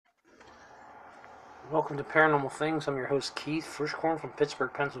Welcome to Paranormal Things. I'm your host Keith Frischkorn from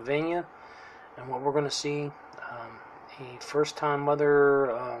Pittsburgh, Pennsylvania. And what we're going to see, a first-time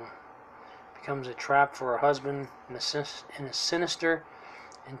mother becomes a trap for her husband in a sinister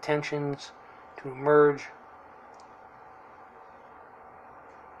intentions to emerge.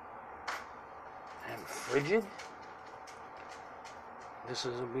 And frigid? This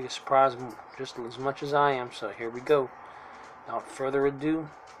will be a surprise just as much as I am, so here we go. Without further ado,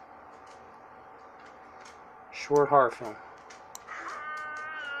 short horror film.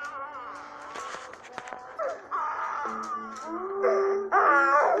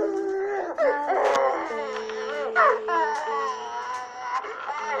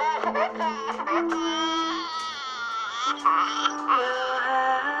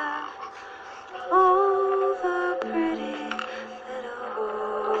 All the pretty little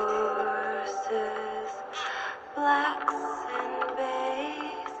horses, blacks and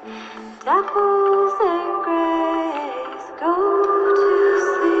bays, dapples and grays, go to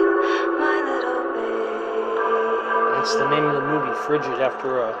sleep, my little babe. That's the name of the movie, Frigid, after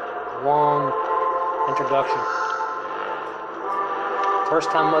a long introduction.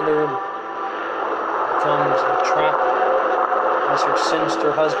 First-time mother becomes a trap as her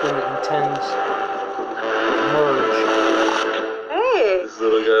sinister husband intends to merge. Hey! This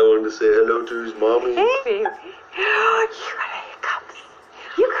little guy wanted to say hello to his mommy. Hey, baby.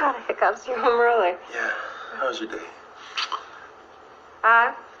 You got hiccups. You're home early. Yeah. How's your day?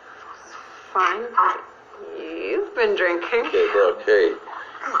 Fine. You've been drinking. Okay, bro. Okay.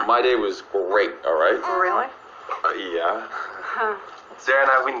 My day was great. All right. Really? Yeah. Huh. Sarah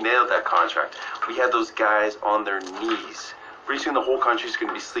and I, we nailed that contract. We had those guys on their knees. Pretty soon the whole country's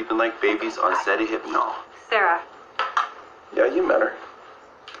gonna be sleeping like babies on steady hypnol. Sarah. Yeah, you met her.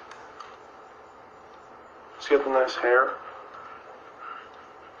 She got the nice hair.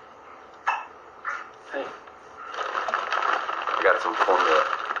 Hey. I got some formula.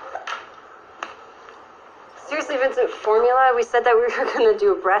 Seriously, Vincent, formula? We said that we were going to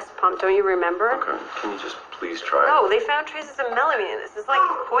do a breast pump. Don't you remember? Okay. Can you just please try it? No, they found traces of melamine in this. It's like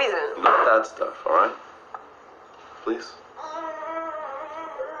poison. Not that stuff, all right? Please.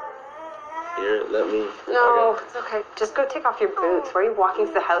 Here, let me. No, it's okay. Just go take off your boots. Why are you walking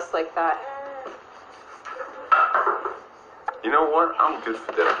through the house like that? You know what? I'm good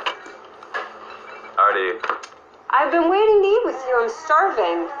for dinner. Alrighty. I've been waiting to eat with you. I'm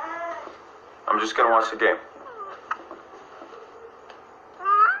starving. I'm just gonna watch the game.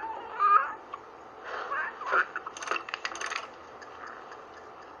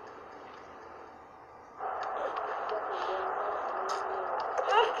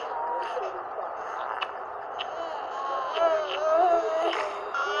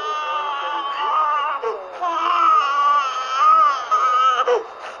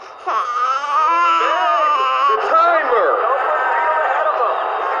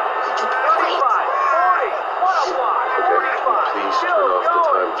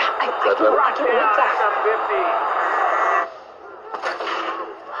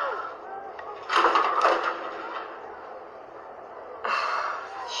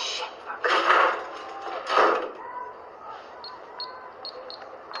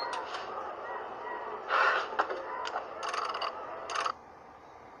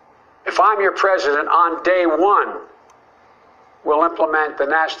 If I'm your president, on day one, we'll implement the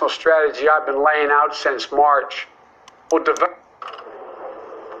national strategy I've been laying out since March. We'll develop.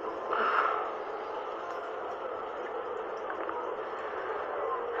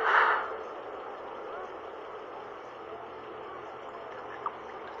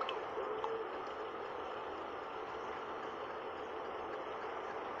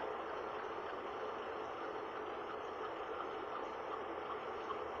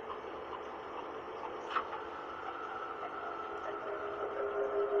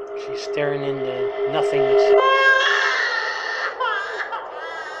 She's staring into nothingness.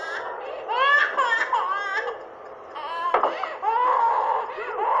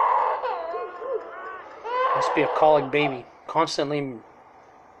 Must be a colic baby. Constantly.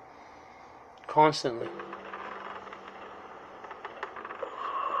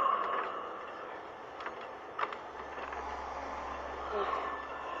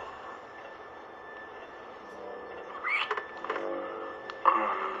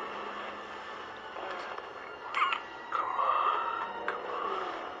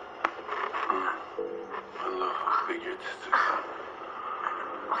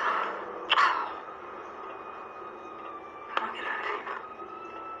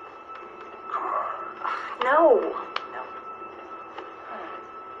 No.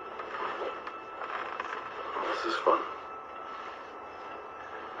 This is fun.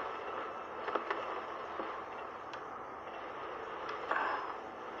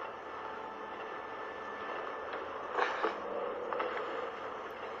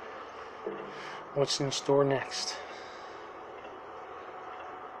 What's in store next?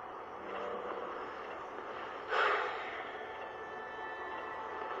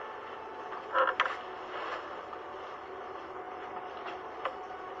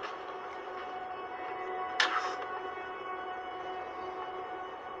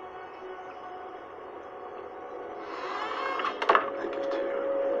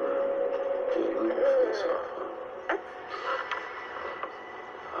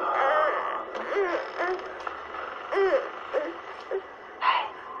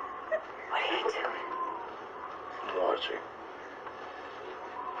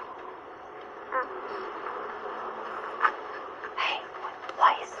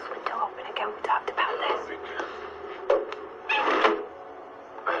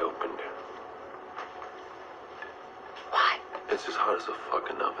 It's as hot as a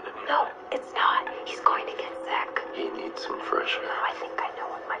fucking oven in here. No, it's not. He's going to get sick. He needs some fresh air. I think I know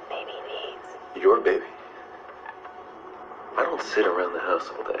what my baby needs. Your baby? I don't sit around the house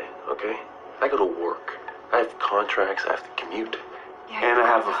all day, okay? I go to work. I have contracts, I have to commute. Yeah, and I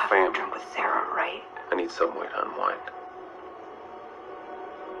have a family. Drink with Sarah, right? I need some way to unwind.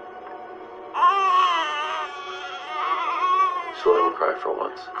 Just let him cry for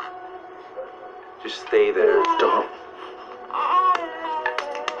once. Just stay there. Don't.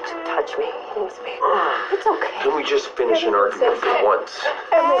 Touch me. It's okay. Can we just finish an argument for once?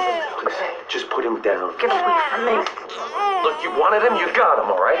 Everything's Please, okay. just put him down. Get away from me. Look, you wanted him, you got him,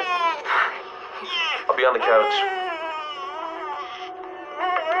 all right? I'll be on the couch.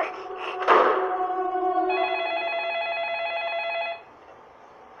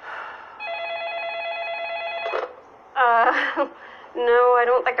 No, I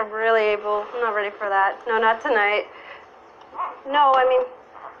don't think I'm really able. I'm not ready for that. No, not tonight. No, I mean,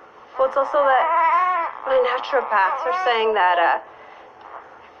 well, it's also that my naturopaths are saying that,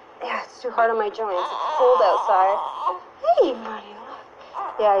 yeah, it's too hard on my joints. It's cold outside. Hey, buddy, look.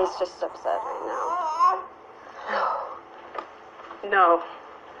 Yeah, he's just upset right now. No.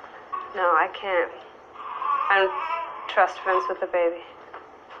 No, I can't. I don't trust Vince with the baby.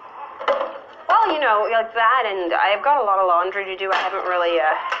 Well, you know, like that, and I've got a lot of laundry to do. I haven't really,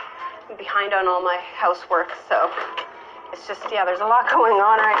 been behind on all my housework, so it's just, yeah, there's a lot going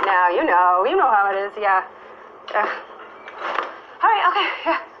on right now. You know how it is, yeah. All right, okay,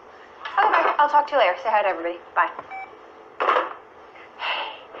 yeah. Okay, bye. I'll talk to you later. Say hi to everybody. Bye.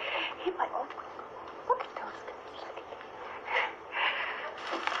 Hey, my old look at those.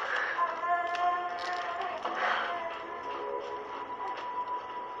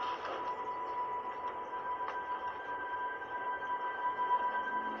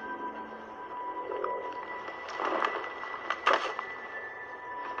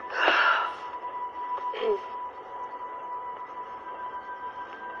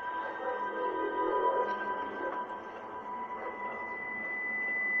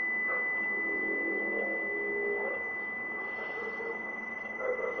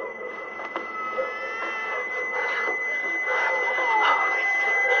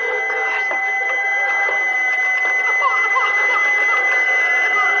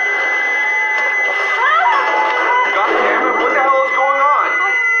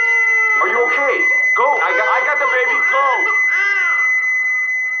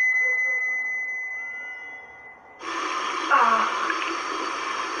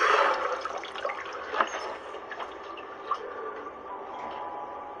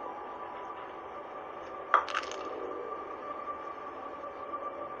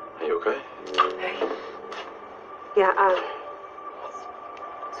 Are you okay? Yeah,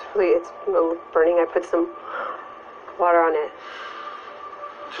 it's a little burning. I put some water on it.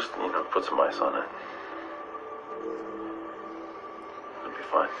 Just, put some ice on it. It'll be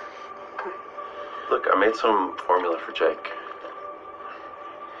fine. Okay. Look, I made some formula for Jake.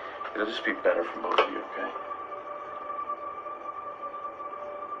 It'll just be better for both of you, okay?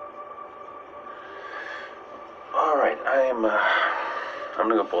 All right, I'm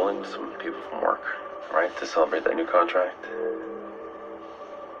gonna go bowling with some people from work, all right, to celebrate that new contract.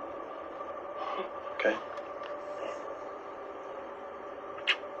 Okay?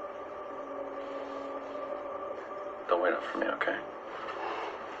 Don't wait up for me, okay?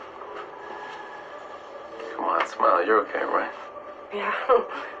 Come on, smile. You're okay, right? Yeah.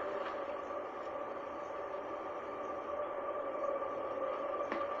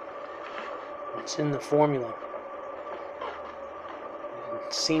 What's in the formula?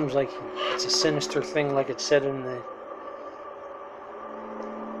 It seems like it's a sinister thing, like it said in the...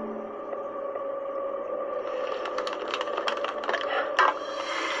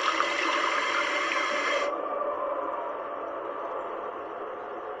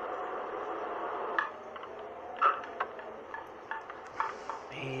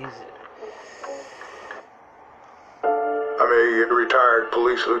 I'm a retired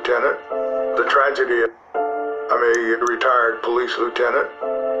police lieutenant. The tragedy. I'm a retired police lieutenant.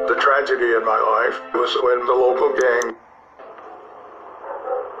 The tragedy in my life was when the local gang.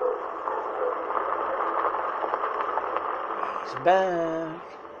 He's back.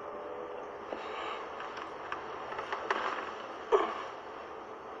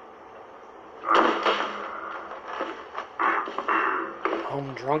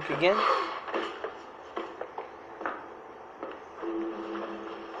 Home drunk again?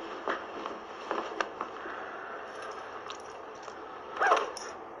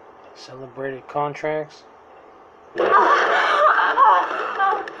 Celebrated contracts.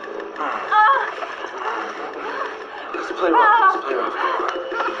 Just play rough. Just play rough.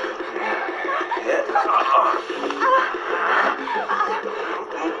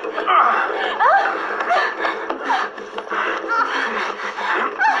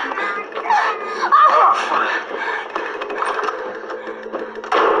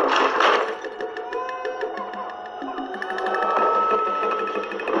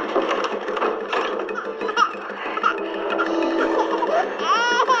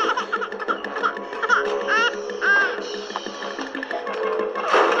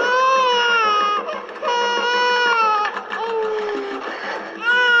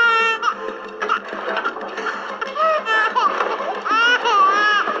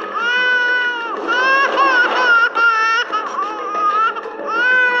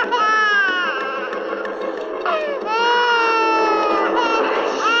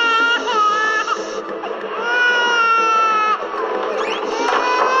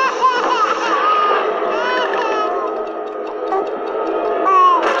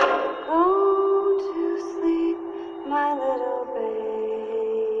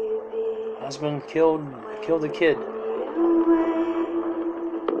 Husband killed the kid.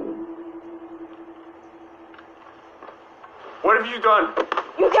 What have you done?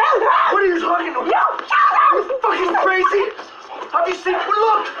 You killed her! What are you talking about? You killed her! Are you fucking crazy? Have you seen?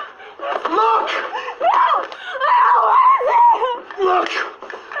 Look! Look! No! No! What is it? Look!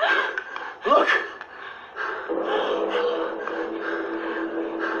 Look!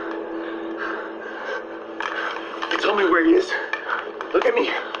 Tell me where he is. Look at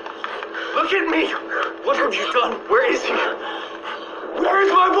me. Look at me. What have you done? Where is he? Where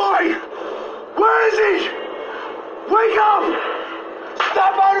is my boy? Where is he? Wake up!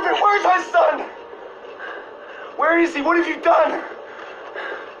 Snap out of it. Where's my son? Where is he? What have you done?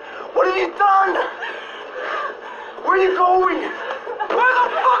 What have you done? Where are you going? Where the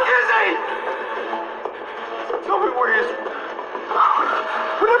fuck is he? Tell me where he is.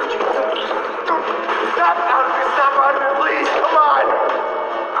 What have you done? Snap out of it. Snap out of it, please. Come on.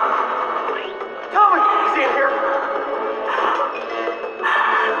 Tell me. Is he in here?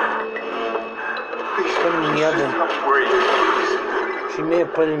 Please. Put him in the oven. Where are you? She may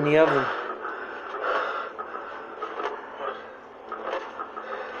have put it in the oven.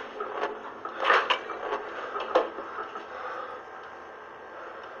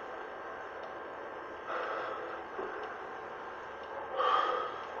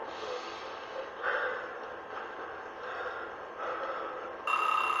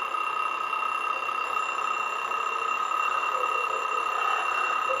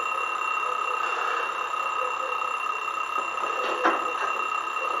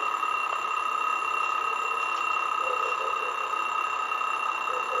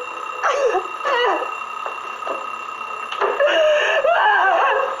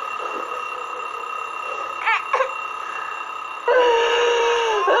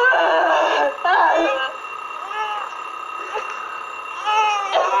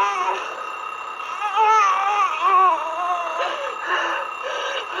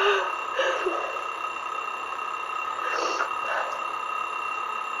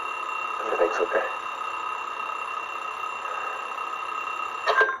 Everything's okay.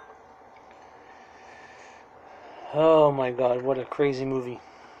 Oh my God, what a crazy movie.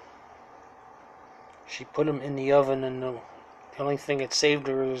 She put him in the oven, and the only thing that saved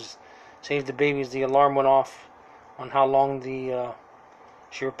the baby is the alarm went off on how long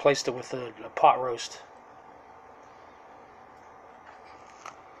she replaced it with a pot roast.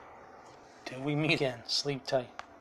 Till we meet again, sleep tight.